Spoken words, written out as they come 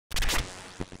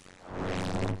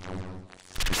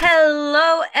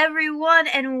Hello, everyone,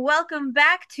 and welcome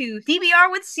back to DBR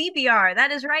with CBR.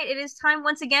 That is right. It is time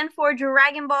once again for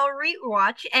Dragon Ball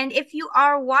Rewatch. And if you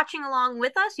are watching along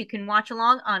with us, you can watch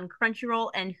along on Crunchyroll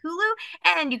and Hulu,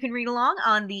 and you can read along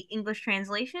on the English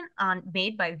translation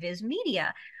made by Viz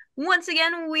Media. Once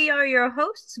again, we are your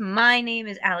hosts. My name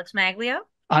is Alex Maglio.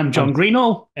 I'm I'm John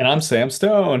Greenall. and I'm Sam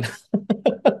Stone.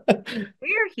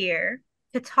 We're here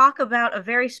to talk about a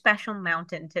very special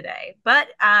mountain today. But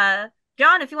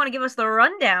John, if you want to give us the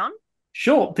rundown.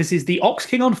 Sure, this is the Ox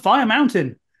King on Fire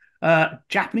Mountain.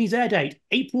 Japanese air date,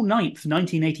 April 9th,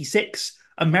 1986.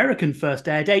 American first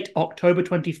air date, October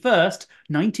 21st,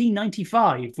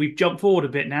 1995. We've jumped forward a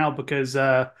bit now because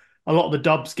a lot of the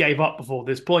dubs gave up before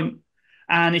this point.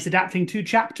 And it's adapting two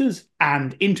chapters,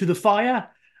 and Into the Fire,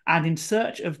 and In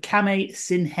Search of Kame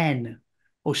Sinhen,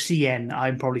 or Cien.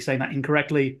 I'm probably saying that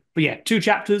incorrectly. But yeah, two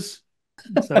chapters.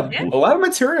 So Yeah. A lot of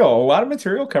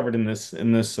material covered in this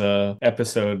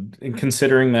episode, and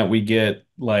considering that we get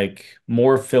like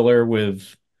more filler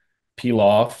with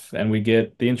Pilaf and we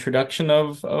get the introduction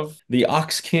of the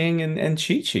Ox King and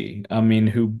Chi-Chi. I mean,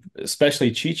 who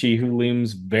especially Chi-Chi, who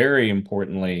looms very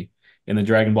importantly in the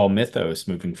Dragon Ball mythos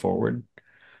moving forward.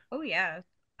 Oh yeah.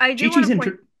 I do want Chi-Chi's to point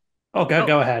intro. Oh, go oh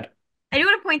go ahead. I do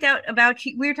want to point out about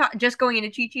we were just going into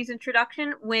Chi-Chi's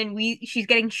introduction when we she's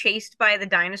getting chased by the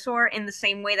dinosaur in the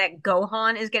same way that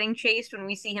Gohan is getting chased when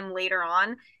we see him later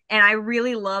on. And I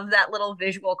really love that little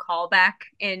visual callback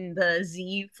in the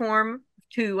Z form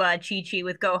to Chi-Chi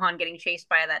with Gohan getting chased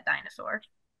by that dinosaur.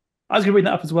 I was going to bring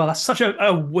that up as well. That's such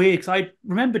a weird. Because I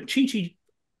remember Chi-Chi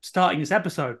starting this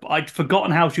episode, but I'd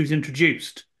forgotten how she was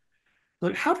introduced.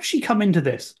 Like, how does she come into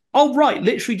this? Oh, right,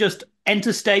 literally just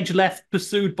enter stage left,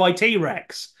 pursued by T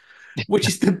Rex, which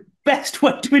is the best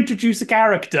way to introduce a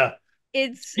character.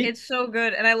 It's so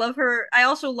good, and I love her. I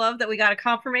also love that we got a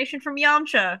confirmation from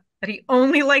Yamcha that he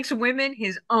only likes women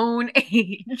his own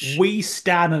age. We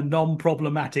stan a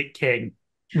non-problematic king.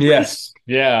 Yes.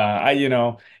 Yeah.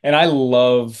 And I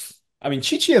love, I mean,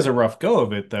 Chi-Chi has a rough go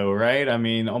of it though, right? I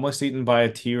mean, almost eaten by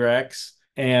a T-Rex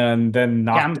and then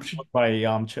knocked Yamcha, out by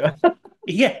Yamcha.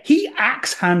 yeah, he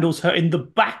axe handles her in the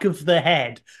back of the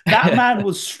head. That man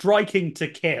was striking to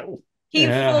kill. He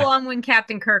full Yeah. on went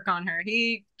Captain Kirk on her.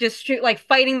 He just shoot like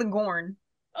fighting the Gorn.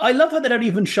 I love how they don't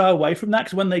even shy away from that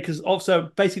because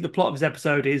also basically the plot of this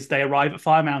episode is they arrive at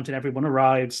Fire Mountain, everyone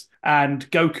arrives, and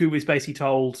Goku is basically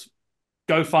told,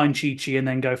 go find Chi Chi and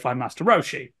then go find Master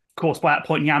Roshi. Of course, by that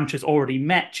point, Yamcha's already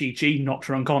met Chi Chi, knocked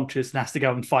her unconscious, and has to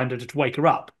go and find her to wake her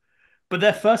up. But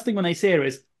their first thing when they see her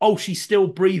is, oh, she's still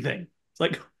breathing. It's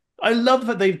like, I love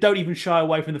that they don't even shy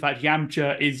away from the fact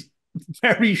Yamcha is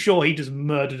very sure he just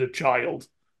murdered a child.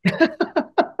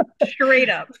 Straight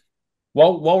up.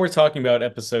 While we're talking about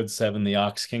episode 7, the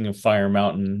Ox King of Fire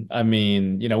Mountain, I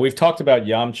mean, we've talked about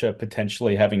Yamcha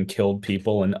potentially having killed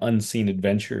people in unseen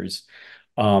adventures.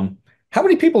 Um, how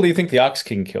many people do you think the Ox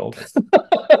King killed?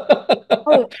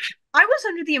 Oh, I was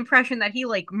under the impression that he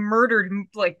like murdered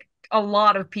like a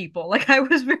lot of people. Like I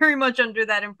was very much under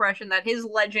that impression that his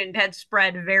legend had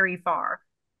spread very far.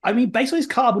 I mean, based on his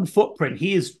carbon footprint,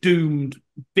 he is doomed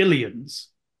billions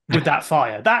with that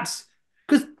fire. That's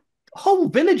because whole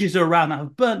villages around that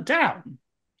have burnt down.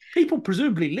 People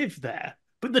presumably live there.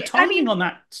 But the I timing mean, on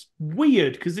that's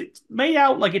weird because it's made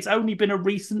out like it's only been a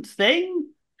recent thing,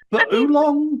 I but mean,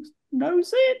 Oolong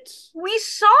knows it. we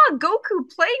saw Goku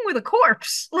playing with a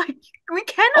corpse. Like we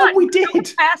Oh, cannot we go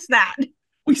did. past that.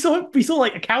 We saw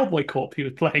like a cowboy corp he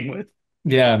was playing with.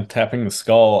 Yeah, tapping the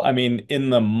skull. I mean, in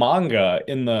the manga,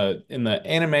 in the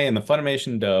anime and the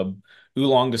Funimation dub,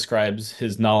 Oolong describes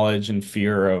his knowledge and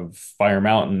fear of Fire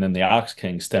Mountain and the Ox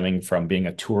King stemming from being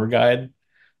a tour guide.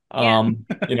 Yeah.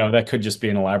 That could just be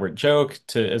an elaborate joke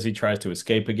to as he tries to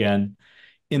escape again.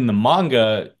 In the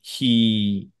manga,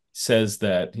 he says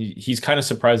that he's kind of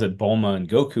surprised that Bulma and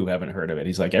Goku haven't heard of it.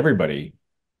 He's like, everybody's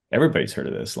heard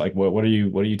of this. Like, what are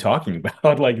you talking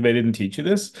about? Like, they didn't teach you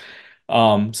this?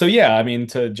 So yeah, I mean,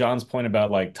 to John's point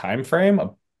about like time frame,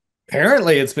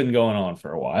 apparently it's been going on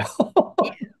for a while.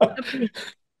 Yeah.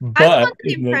 I was But under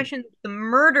the impression the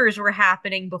murders were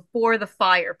happening before the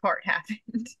fire part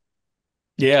happened.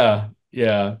 yeah,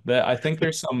 that I think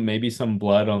there's maybe some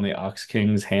blood on the Ox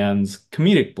King's hands,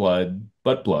 comedic blood,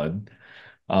 butt blood.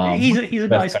 He's a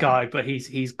That's nice guy, but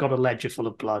he's got a ledger full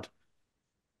of blood.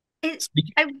 It,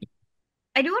 speak- I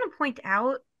I do want to point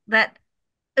out that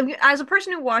as a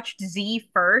person who watched Z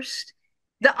first,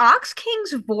 the Ox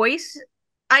King's voice,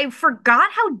 I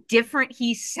forgot how different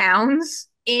he sounds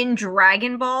in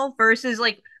Dragon Ball versus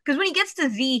like because when he gets to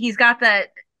Z, he's got that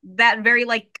that very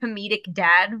like comedic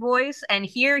dad voice, and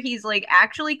here he's like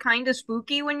actually kind of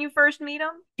spooky when you first meet him.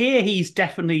 Here, he's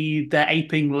definitely the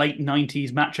aping late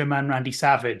 90s Macho Man Randy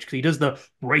Savage because he does the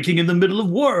breaking in the middle of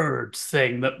words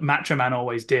thing that Macho Man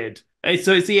always did.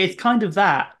 It's kind of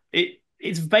that.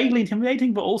 It's vaguely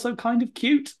intimidating, but also kind of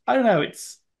cute. I don't know.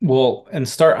 It's Well,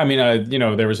 I mean,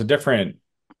 there was a different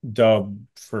dub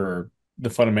for the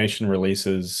Funimation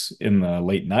releases in the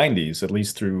late 90s, at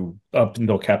least through up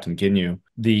until Captain Ginyu.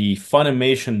 The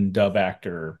Funimation dub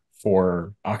actor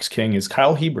for Ox King is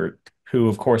Kyle Hebert, who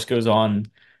of course goes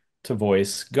on to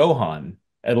voice Gohan,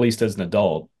 at least as an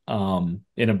adult,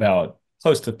 in about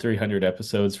close to 300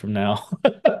 episodes from now.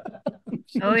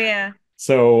 Oh yeah.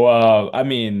 So, I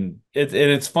mean,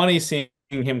 it's funny seeing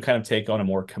him kind of take on a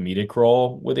more comedic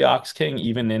role with the Ox King,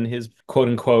 even in his quote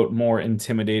unquote more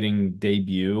intimidating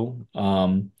debut.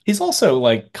 He's also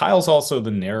like Kyle's also the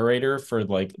narrator for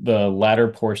like the latter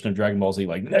portion of Dragon Ball Z.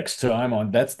 Like next time on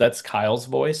that's Kyle's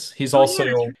voice. He's Oh yeah, that's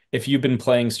also, if you've been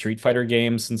playing Street Fighter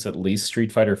games since at least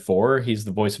Street Fighter 4, he's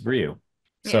the voice of Ryu.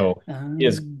 yeah. So he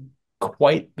has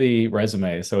quite the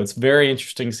resume. So it's very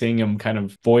interesting seeing him kind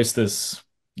of voice this,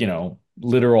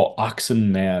 literal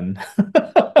oxen man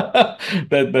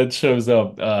that shows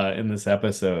up in this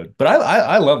episode. But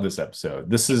I love this episode.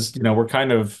 This is, we're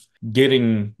kind of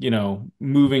getting,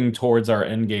 moving towards our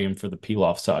end game for the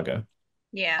Pilaf saga.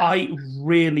 Yeah. I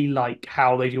really like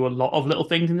how they do a lot of little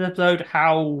things in the episode,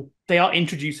 how they are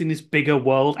introducing this bigger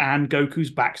world and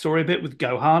Goku's backstory a bit with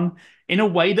Gohan in a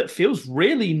way that feels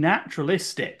really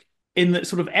naturalistic, in that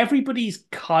sort of everybody's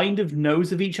kind of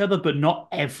knows of each other, but not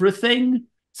everything.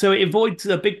 So it avoids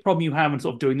a big problem you have in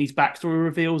sort of doing these backstory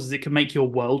reveals, is it can make your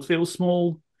world feel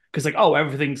small. Because like, oh,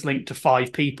 everything's linked to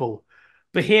five people.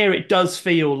 But here it does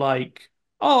feel like,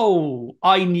 oh,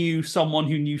 I knew someone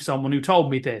who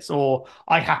told me this, or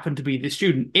I happen to be this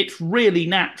student. It's really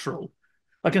natural.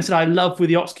 Like I said, I love with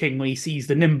the Ox King when he sees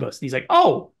the Nimbus and he's like,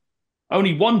 oh,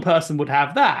 only one person would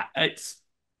have that. It's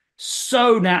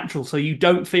so natural, so you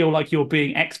don't feel like you're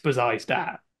being exposized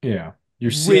at. Yeah.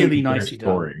 You're seeing Really their nicely done.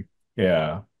 story.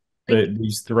 Yeah. Like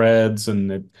These threads,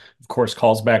 and it, of course,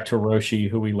 calls back to Roshi,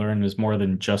 who we learn is more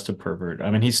than just a pervert.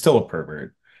 I mean, he's still a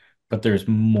pervert, but there's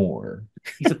more.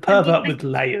 He's a I mean, pervert with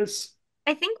layers.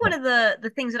 I think one of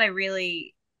the things that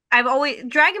I've always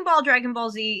Dragon Ball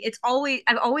Z,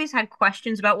 I've always had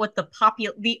questions about what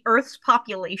the Earth's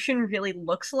population really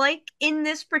looks like in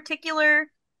this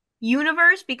particular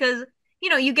universe, because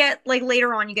you get like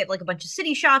later on you get like a bunch of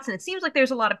city shots and it seems like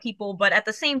there's a lot of people, but at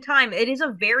the same time it is a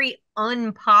very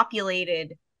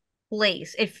unpopulated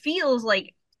place. It feels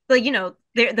like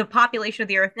the population of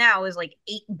the Earth now is like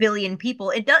 8 billion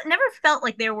people. Never felt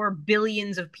like there were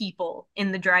billions of people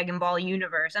in the Dragon Ball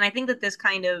universe, and I think that this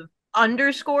kind of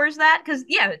underscores that, because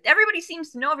yeah, everybody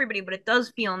seems to know everybody, but it does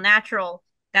feel natural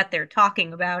that they're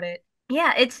talking about it.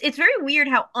 Yeah, it's very weird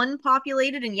how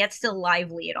unpopulated and yet still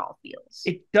lively it all feels.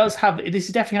 It does have, this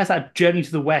definitely has that journey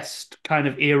to the West kind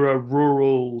of era,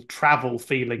 rural travel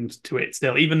feelings to it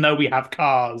still, even though we have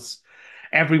cars.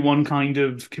 Everyone kind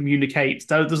of communicates,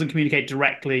 though it doesn't communicate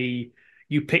directly.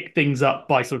 You pick things up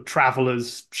by sort of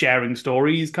travelers sharing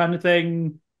stories kind of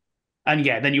thing. And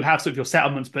yeah, then you have sort of your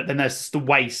settlements, but then there's the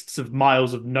wastes of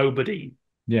miles of nobody.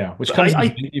 Yeah, which But comes in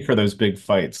handy for those big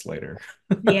fights later.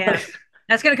 Yeah,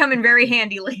 that's gonna come in very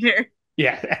handy later.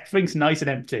 yeah, everything's nice and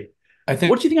empty. I think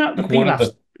What do you think about the one of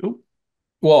Pilafs? the Oh,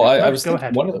 Well, I no, was go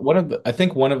thinking ahead. I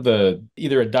think one of the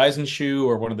either a Daisenshu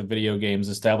or one of the video games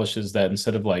establishes that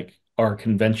instead of like our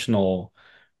conventional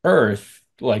Earth,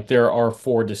 like there are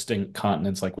four distinct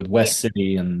continents, like with Yeah. West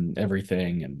City and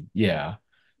everything, and yeah.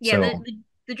 Yeah, So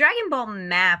the Dragon Ball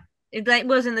map that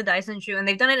was in the Dyson shoe, and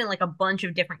they've done it in like a bunch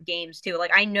of different games too.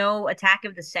 Like I know Attack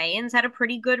of the Saiyans had a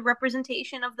pretty good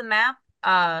representation of the map.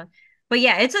 But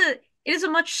yeah, it is a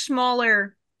much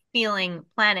smaller feeling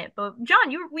planet. But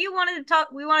John, we wanted to talk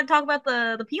about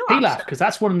the Pilaf Pilaf, stuff. because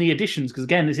that's one of the additions. Because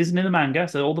again, this isn't in the manga,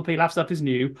 so all the Pilaf stuff is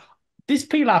new. This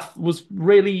Pilaf was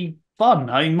really fun.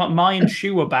 I mean, Mai and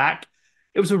Shu are back.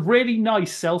 It was a really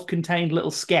nice, self-contained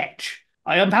little sketch.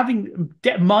 I am having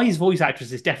Mai's voice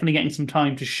actress is definitely getting some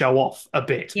time to show off a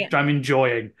bit, Yeah. which I'm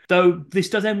enjoying. Though this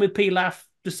does end with Pilaf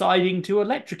deciding to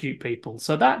electrocute people,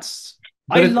 so that's.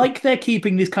 but I it like they're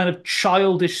keeping this kind of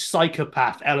childish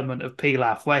psychopath element of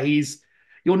Pilaf, where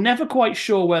you're never quite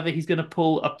sure whether he's going to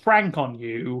pull a prank on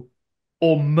you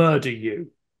or murder you.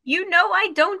 You know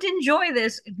I don't enjoy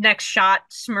this next shot,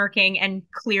 smirking and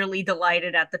clearly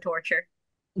delighted at the torture.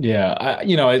 Yeah,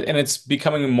 and it's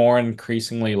becoming more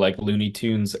increasingly like Looney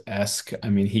Tunes-esque. I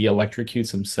mean, he electrocutes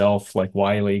himself like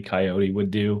Wile E. Coyote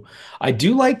would do. I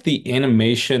do like the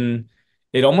animation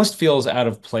It almost feels out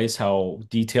of place how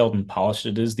detailed and polished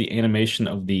it is. The animation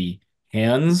of the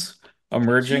hands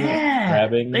emerging and Yeah,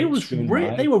 grabbing they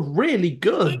Shun-Mai. were really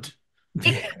It good.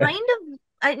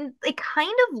 it it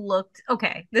kind of looked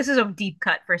okay. This is a deep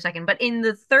cut for a second, but in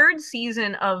the third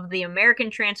season of the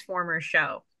American Transformers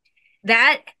show,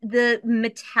 that the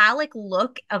metallic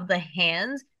look of the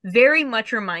hands very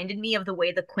much reminded me of the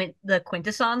way the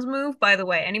quintessons move. By the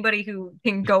way, anybody who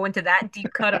can go into that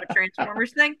deep cut of a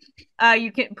Transformers thing,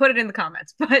 you can put it in the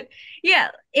comments. But yeah,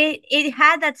 it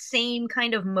had that same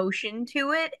kind of motion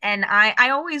to it, and I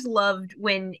always loved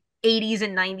when 80s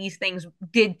and 90s things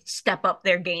did step up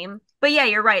their game. But yeah,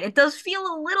 you're right. It does feel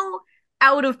a little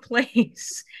out of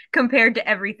place compared to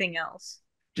everything else.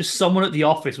 Just someone at the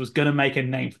office was going to make a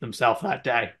name for themselves that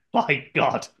day. My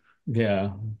God.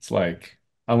 Yeah, it's like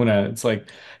it's like,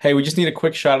 hey, we just need a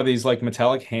quick shot of these like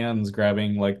metallic hands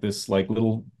grabbing like this like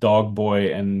little dog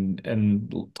boy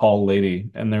and tall lady,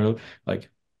 and they're like,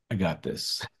 I got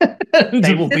this.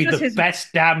 They will This be was the his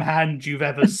best damn hand you've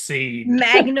ever seen.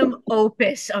 magnum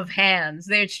opus of hands.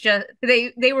 It's just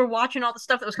they were watching all the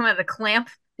stuff that was coming out of the clamp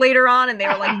later on, and they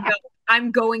were like, "No,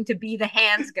 I'm going to be the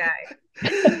hands guy."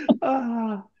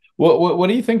 Ah. What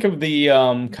do you think of the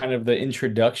kind of the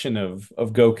introduction of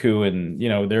Goku and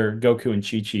their Goku and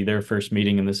Chi-Chi, their first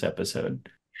meeting in this episode?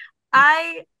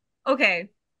 I okay.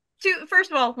 First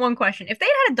of all, one question: if they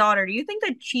had a daughter, do you think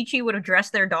that Chi Chi would have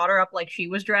dressed their daughter up like she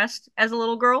was dressed as a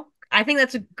little girl? I think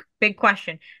that's a big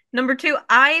question. Number two,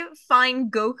 I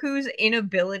find Goku's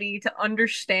inability to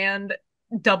understand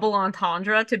double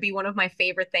entendre to be one of my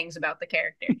favorite things about the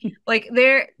character. Like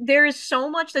there is so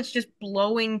much that's just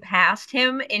blowing past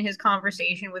him in his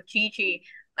conversation with Chi Chi.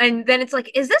 And then it's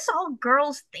like, is this all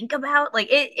girls think about? Like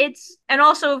it's and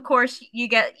also of course you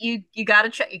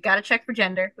gotta check for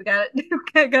gender. We gotta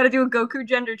do a Goku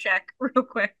gender check real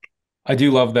quick. I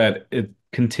do love that it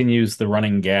continues the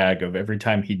running gag of every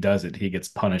time he does it, he gets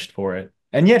punished for it.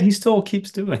 And yet he still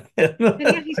keeps doing And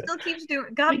yeah, he it. still keeps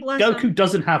doing. I God mean, bless him. Goku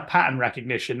doesn't have pattern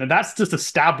recognition, and that's just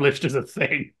established as a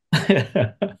thing.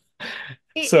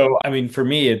 It, So, I mean, for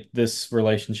me, this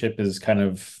relationship is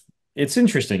it's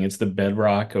interesting. It's the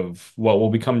bedrock of what will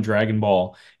become Dragon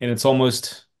Ball. And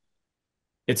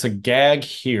it's a gag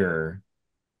here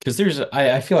because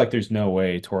I feel like there's no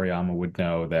way Toriyama would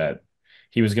know that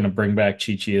he was going to bring back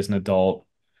Chi-Chi as an adult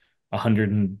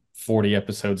 140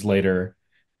 episodes later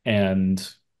and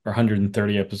or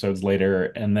 130 episodes later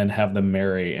and then have them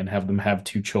marry and have them have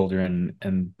two children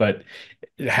and but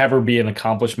have her be an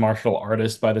accomplished martial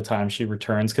artist by the time she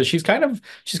returns because she's kind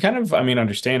of I mean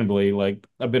understandably like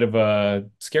a bit of a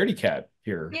scaredy cat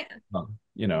here. yeah,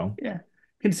 You know. Yeah.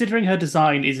 Considering her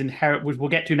design is inherent, which we'll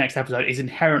get to next episode, is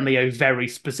inherently a very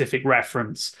specific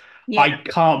reference. I yeah.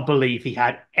 can't believe he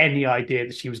had any idea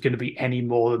that she was going to be any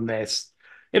more than this.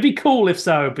 It'd be cool if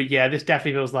so, but yeah, this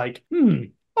definitely feels like, oh,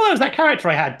 that was that character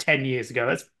I had 10 years ago.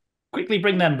 Let's quickly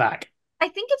bring them back. I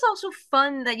think it's also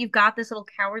fun that you've got this little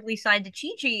cowardly side to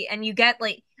Chi-Chi, and you get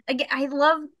like again, I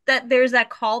love that there's that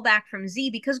callback from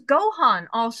Z because Gohan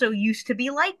also used to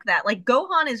be like that. Like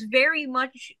Gohan is very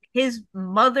much his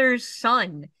mother's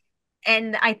son,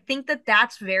 and I think that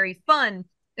that's very fun,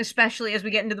 especially as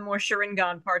we get into the more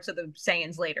Sharingan parts of the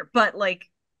Saiyans later. But like,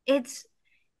 it's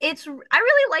I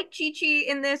really like Chi Chi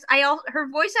in this. I also her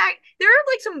voice act. There are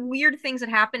like some weird things that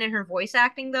happen in her voice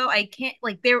acting though. I can't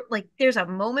there's a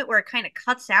moment where it kind of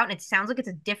cuts out and it sounds like it's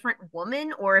a different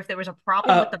woman, or if there was a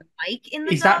problem with Uh, the mic in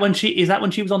the is dub. that when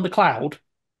she was on the cloud?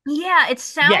 Yeah, it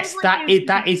sounds Yes, like there's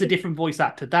that is a different voice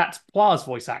actor. That's Poir's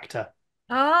voice actor.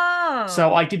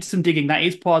 So Oh. I did some digging. That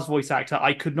is Poir's voice actor.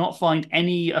 I could not find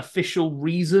any official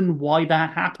reason why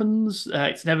that happens.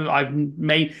 It's never. I've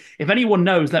made. If anyone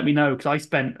knows, let me know because I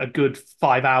spent a good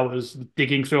 5 hours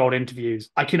digging through old interviews.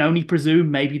 I can only presume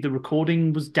maybe the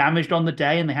recording was damaged on the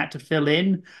day and they had to fill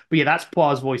in. But yeah, that's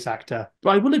Poir's voice actor.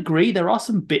 But I will agree there are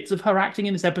some bits of her acting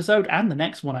in this episode and the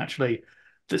next one actually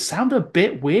that sound a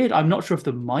bit weird. I'm not sure if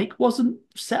the mic wasn't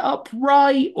set up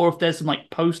right or if there's some like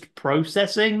post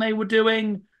processing they were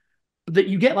doing that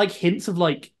you get like hints of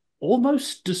like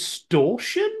almost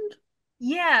distortion.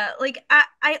 Yeah, like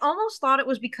I almost thought it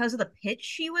was because of the pitch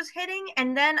she was hitting,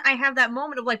 and then I have that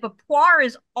moment of like, but Poir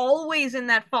is always in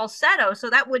that falsetto, so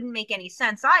that wouldn't make any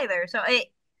sense either. So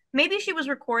it maybe she was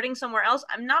recording somewhere else.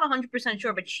 I'm not 100%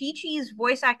 sure, but Chi Chi's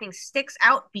voice acting sticks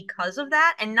out because of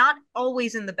that, and not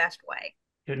always in the best way.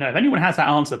 No, if anyone has that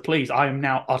answer, please. I am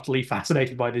now utterly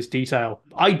fascinated by this detail.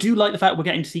 I do like the fact we're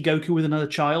getting to see Goku with another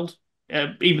child,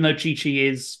 even though Chi Chi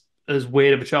is as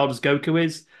weird of a child as Goku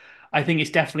is. I think it's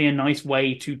definitely a nice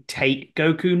way to take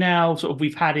Goku now. Sort of,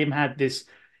 we've had him had this.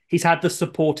 He's had the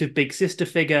supportive big sister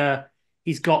figure.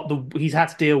 He's had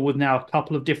to deal with now a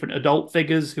couple of different adult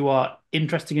figures who are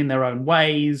interesting in their own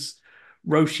ways.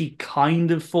 Roshi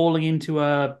kind of falling into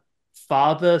a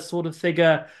father sort of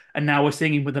figure, and now we're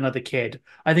seeing him with another kid.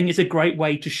 I think it's a great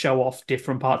way to show off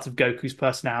different parts of Goku's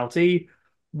personality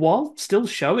while still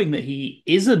showing that he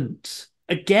isn't.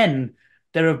 Again,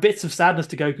 there are bits of sadness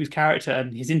to Goku's character,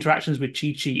 and his interactions with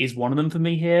Chi-Chi is one of them for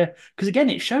me here. Because again,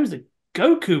 it shows that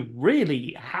Goku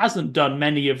really hasn't done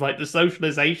many of like the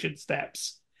socialization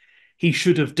steps he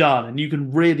should have done, and you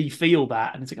can really feel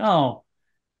that. And it's like, oh,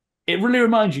 it really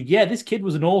reminds you, yeah, this kid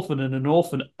was an orphan and an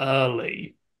orphan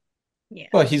early. Yeah.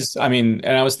 Well, I mean,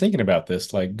 and I was thinking about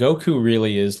this, like Goku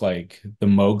really is like the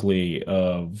Mowgli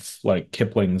of like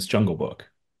Kipling's Jungle Book.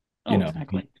 You Oh, know,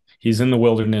 exactly. he's in the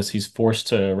wilderness, he's forced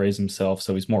to raise himself,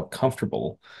 so he's more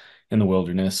comfortable in the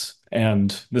wilderness.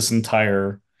 And this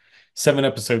entire 7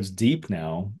 episodes deep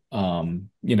now,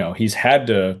 he's had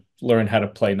to learn how to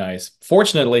play nice.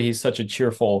 Fortunately, he's such a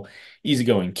cheerful,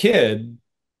 easygoing kid.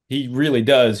 He really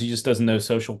does. He just doesn't know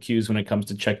social cues when it comes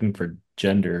to checking for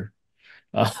gender.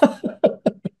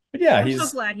 Yeah, I'm so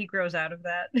he's glad he grows out of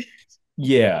that.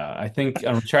 yeah, I think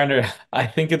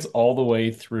it's all the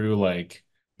way through like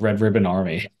Red Ribbon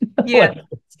Army. Yeah. Like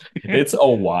it's a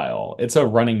while. It's a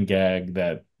running gag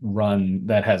that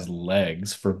has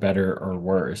legs for better or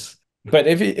worse. But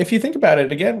if you think about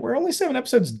it again, we're only 7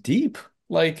 episodes deep.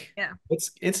 Like Yeah.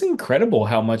 it's incredible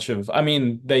how much of I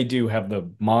mean, they do have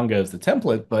the manga as the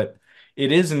template, but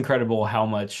it is incredible how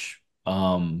much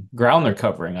ground they're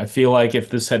covering. I feel like if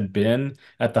this had been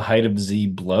at the height of Z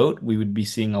bloat, we would be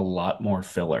seeing a lot more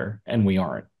filler, and we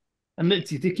aren't. And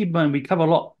let's keep in mind, we cover a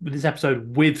lot with this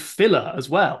episode with filler as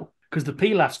well, because the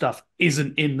Pilaf stuff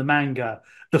isn't in the manga.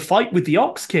 The fight with the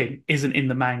Ox King isn't in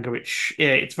the manga.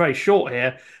 It's very short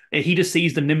here. He just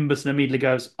sees the Nimbus and immediately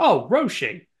goes, "Oh,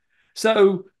 Roshi."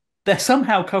 So they're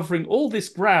somehow covering all this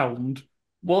ground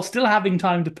while still having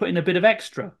time to put in a bit of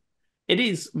extra. It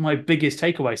is my biggest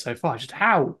takeaway so far, just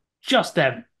how just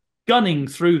they're gunning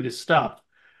through this stuff,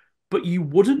 but you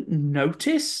wouldn't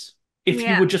notice if you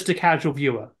Yeah. were just a casual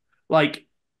viewer. Like,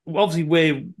 obviously,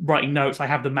 we're writing notes. I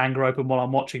have the manga open while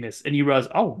I'm watching this, and you realize,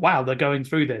 oh, wow, they're going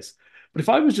through this. But if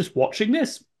I was just watching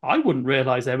this, I wouldn't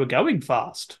realize they were going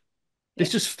fast. Yeah.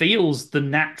 This just feels the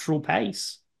natural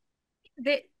pace.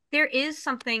 There is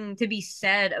something to be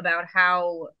said about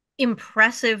how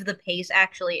impressive the pace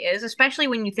actually is, especially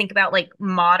when you think about like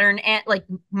modern anime. This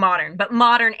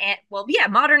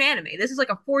is like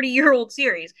a 40-year-old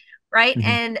series, right? Mhm.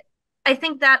 And I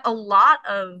think that a lot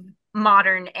of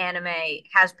modern anime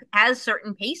has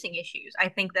certain pacing issues. I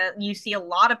think that you see a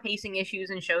lot of pacing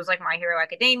issues in shows like My Hero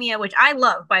Academia, which I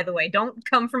love, by the way. Don't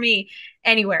come for me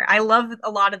anywhere. I love a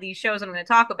lot of these shows I'm going to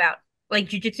talk about. Like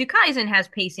Jujutsu Kaisen has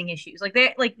pacing issues. Like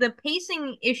the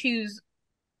pacing issues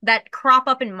that crop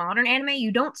up in modern anime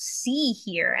you don't see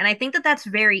here. And I think that that's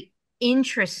very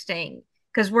interesting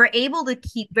because we're able to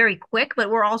keep very quick, but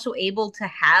we're also able to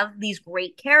have these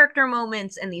great character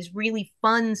moments and these really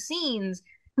fun scenes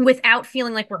without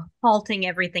feeling like we're halting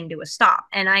everything to a stop.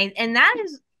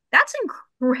 That's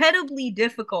incredibly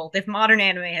difficult if modern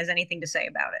anime has anything to say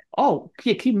about it. Oh,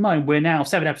 yeah, keep in mind, we're now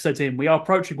 7 episodes in. We are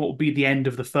approaching what would be the end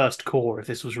of the first core if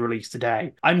this was released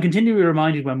today. I'm continually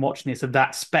reminded when watching this of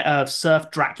that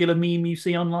Surf Dracula meme you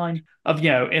see online.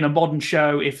 In a modern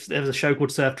show, if there was a show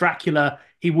called Surf Dracula,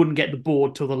 he wouldn't get the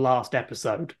board till the last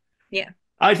episode. Yeah.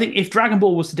 I think if Dragon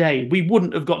Ball was today, we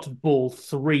wouldn't have got to Ball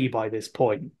 3 by this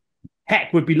point.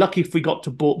 Heck, we'd be lucky if we got to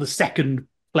Ball, the second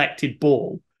collected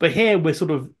ball. But here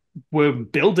we're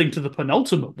building to the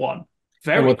penultimate one And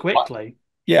very quickly.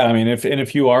 yeah, I mean,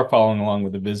 if you are following along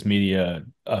with the Viz Media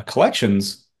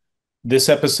collections, this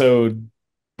episode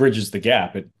bridges the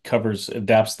gap. It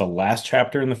adapts the last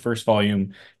chapter in the first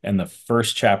volume and the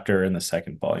first chapter in the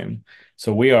second volume.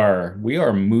 So we are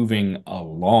moving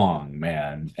along,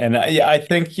 man. And I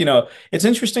think, it's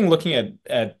interesting looking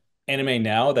at anime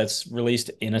now that's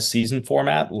released in a season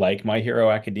format like My Hero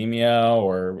Academia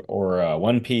or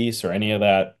One Piece or any of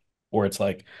that, where it's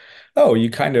like, oh, you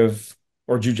kind of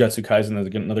or Jujutsu Kaisen is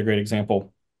another great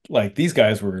example. Like these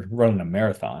guys were running a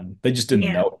marathon. They just didn't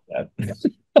Yeah. know that.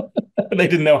 They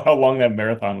didn't know how long that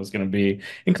marathon was going to be,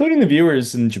 including the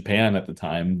viewers in Japan at the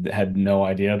time that had no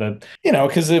idea that,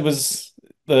 because it was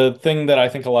the thing that I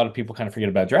think a lot of people kind of forget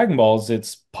about Dragon Ball is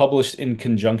it's published in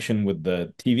conjunction with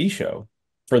the TV show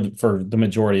for the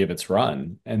majority of its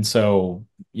run. And so,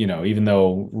 even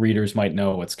though readers might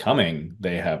know what's coming,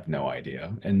 they have no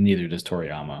idea, and neither does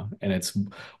Toriyama. And it's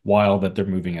wild that they're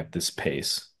moving at this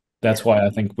pace. That's why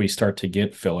I think we start to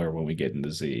get filler when we get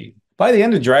into Z. By the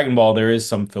end of Dragon Ball, there is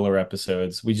some filler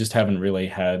episodes. We just haven't really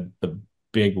had the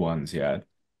big ones yet.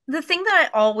 the thing that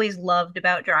I always loved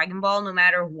about Dragon Ball, no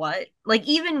matter what, like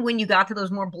even when you got to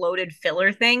those more bloated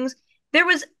filler things,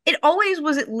 it always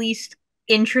was at least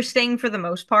interesting for the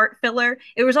most part, filler.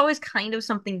 It was always kind of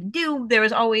something to do. There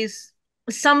was always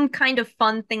some kind of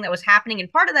fun thing that was happening.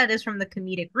 And part of that is from the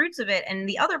comedic roots of it. And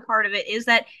the other part of it is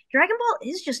that Dragon Ball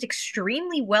is just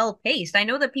extremely well paced. I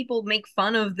know that people make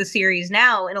fun of the series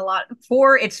now in a lot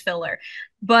for its filler,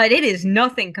 but it is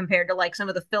nothing compared to like some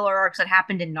of the filler arcs that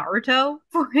happened in Naruto,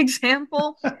 for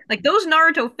example. Like those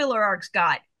Naruto filler arcs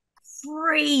got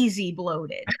crazy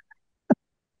bloated.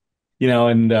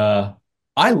 And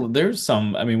I there's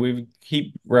some, I mean, we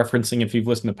keep referencing, if you've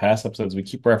listened to past episodes, we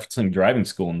keep referencing driving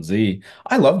school in Z.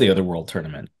 I love the other world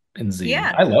tournament in Z.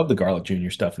 Yeah. I love the Garlic Jr.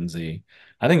 stuff in Z.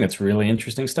 I think that's really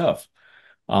interesting stuff.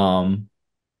 Um,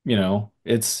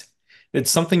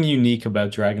 it's something unique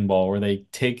about Dragon Ball where they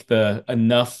take the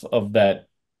enough of that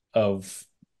of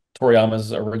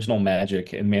Toriyama's original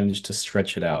magic and manage to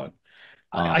stretch it out.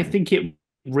 I Um, think it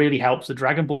really helps. The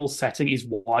Dragon Ball setting is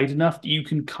wide enough that you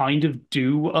can kind of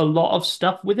do a lot of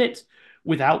stuff with it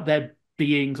without there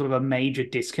being sort of a major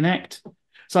disconnect.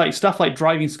 So like stuff like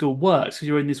driving school works because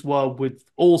you're in this world with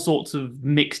all sorts of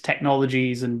mixed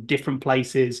technologies and different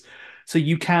places. So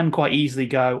you can quite easily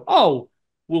go, oh,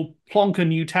 we'll plonk a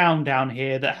new town down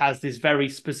here that has this very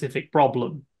specific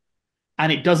problem.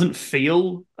 And it doesn't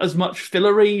feel as much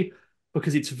fillery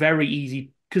because it's very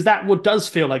easy. Because that would does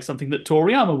feel like something that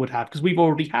Toriyama would have, because we've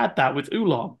already had that with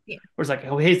Oolong, Yeah. where it's like,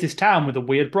 oh, here's this town with a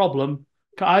weird problem.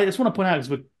 I just want to point out, as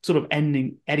we're sort of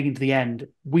heading into the end,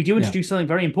 we do yeah. introduce something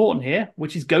very important here,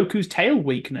 which is Goku's tail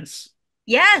weakness,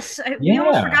 Yes, we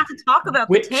almost Yeah. forgot to talk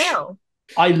about the which tail.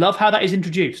 I love how that is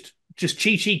introduced. Just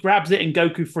Chi Chi grabs it and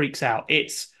Goku freaks out.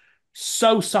 It's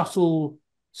so subtle,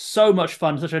 so much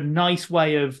fun, such a nice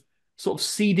way of sort of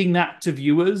seeding that to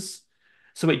viewers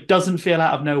so it doesn't feel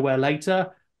out of nowhere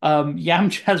later.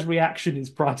 Yamcha's reaction is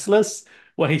priceless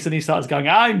when he suddenly starts going,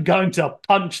 I'm going to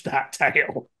punch that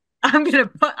tail. I'm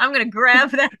gonna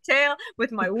grab that tail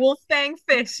with my wolf fang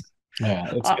fist. Yeah,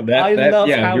 it's I love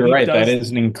yeah, how you're he right. That does.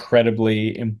 is an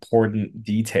incredibly important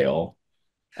detail.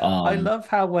 I Um, love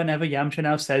how whenever Yamcha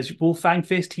now says Wolfang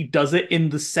Fist, he does it in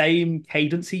the same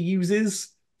cadence he uses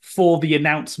for the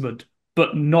announcement,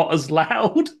 but not as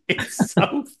loud. It's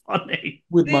so funny.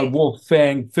 with my The, wolf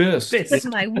fang fist. with Fist.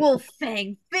 my wolf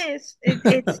fang fist.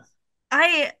 It's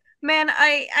I man,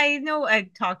 I know I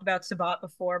talked about Sabat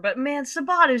before, but man,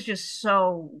 Sabat is just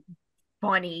so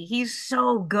funny. He's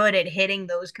so good at hitting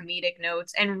those comedic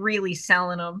notes and really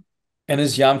selling them. And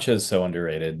his Yamcha is so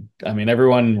underrated. I mean,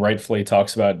 everyone rightfully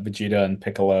talks about Vegeta and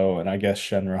Piccolo and I guess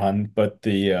Shenron, but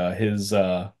the his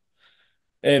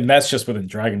and that's just within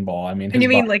Dragon Ball. I mean, And his you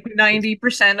mean body like is,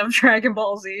 90% of Dragon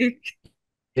Ball Z?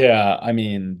 yeah, I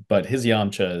mean, but his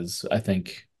Yamcha is, I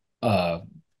think, uh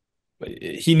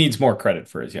he needs more credit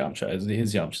for his Yamcha.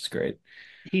 His Yamcha's great.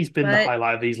 He's been the But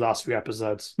highlight of these last few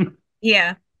episodes.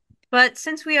 yeah. But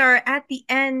since we are at the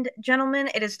end, gentlemen,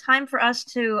 it is time for us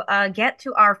to get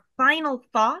to our final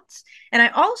thoughts. And I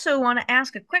also want to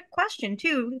ask a quick question,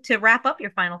 too, to wrap up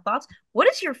your final thoughts. What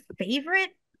is your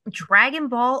favorite Dragon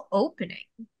Ball opening?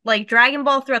 Like Dragon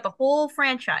Ball throughout the whole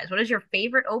franchise. What is your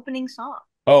favorite opening song?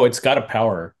 Oh, it's got a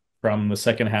power from the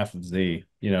second half of Z.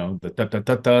 The da da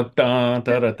da da da da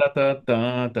da da da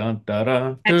da da da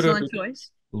da. Excellent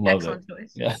choice. Love it. Excellent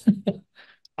choice. Yeah.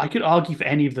 I could argue for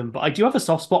any of them, but I do have a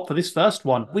soft spot for this first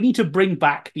one. We need to bring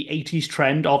back the 80s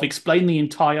trend of explain the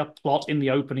entire plot in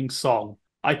the opening song.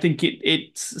 I think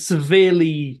it's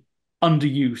severely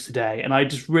underused today, and I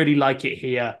just really like it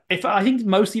here. If I think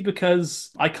mostly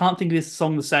because I can't think of this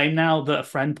song the same now that a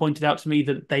friend pointed out to me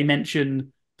that they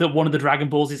mention that one of the Dragon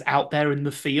Balls is out there in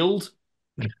the field.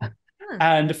 Hmm.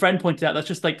 And a friend pointed out that's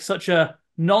just like such a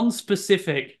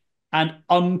non-specific and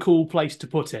uncool place to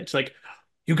put it. It's like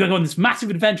you're going on this massive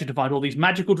adventure to find all these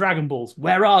magical Dragon Balls.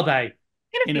 Where are they?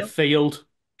 In a In a field. field.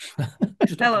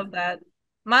 Just I love that.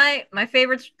 My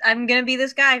favorites. I'm gonna be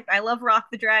this guy. I love Rock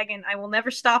the Dragon. I will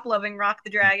never stop loving Rock the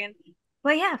Dragon.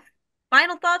 But yeah,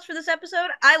 final thoughts for this episode.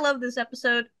 I love this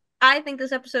episode. I think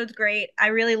this episode's great. I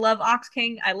really love Ox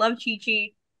King. I love Chi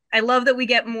Chi. I love that we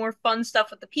get more fun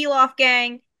stuff with the Peel Off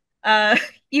Gang. Uh,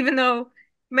 even though,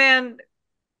 man,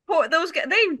 poor, those guys,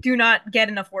 they do not get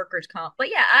enough workers comp. But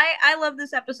yeah, I love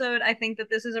this episode. I think that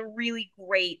this is a really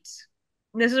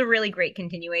great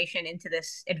continuation into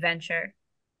this adventure.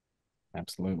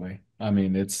 Absolutely. I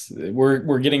mean, it's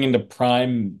we're getting into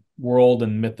prime world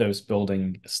and mythos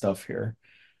building stuff here.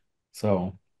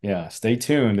 So yeah, stay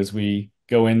tuned as we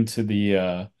go into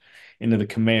the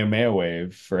Kamehameha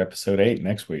wave for episode 8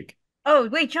 next week. Oh,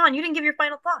 wait, John, you didn't give your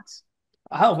final thoughts.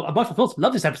 Oh, my thoughts.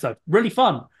 Love this episode. Really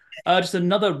fun. Just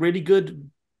another really good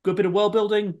bit of world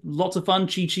building. Lots of fun.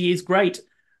 Chi-Chi is great.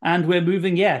 And we're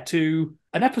moving, to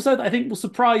an episode that I think will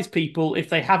surprise people if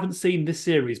they haven't seen this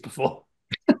series before.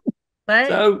 But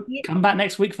So come back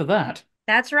next week for that.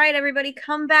 that's right, everybody.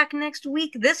 Come back next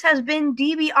week. This has been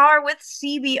DBR with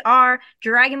CBR,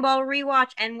 Dragon Ball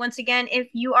Rewatch. And once again, if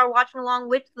you are watching along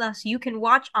with us, you can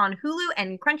watch on Hulu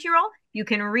and Crunchyroll. You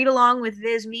can read along with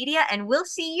Viz Media, and we'll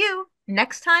see you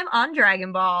next time on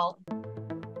Dragon Ball.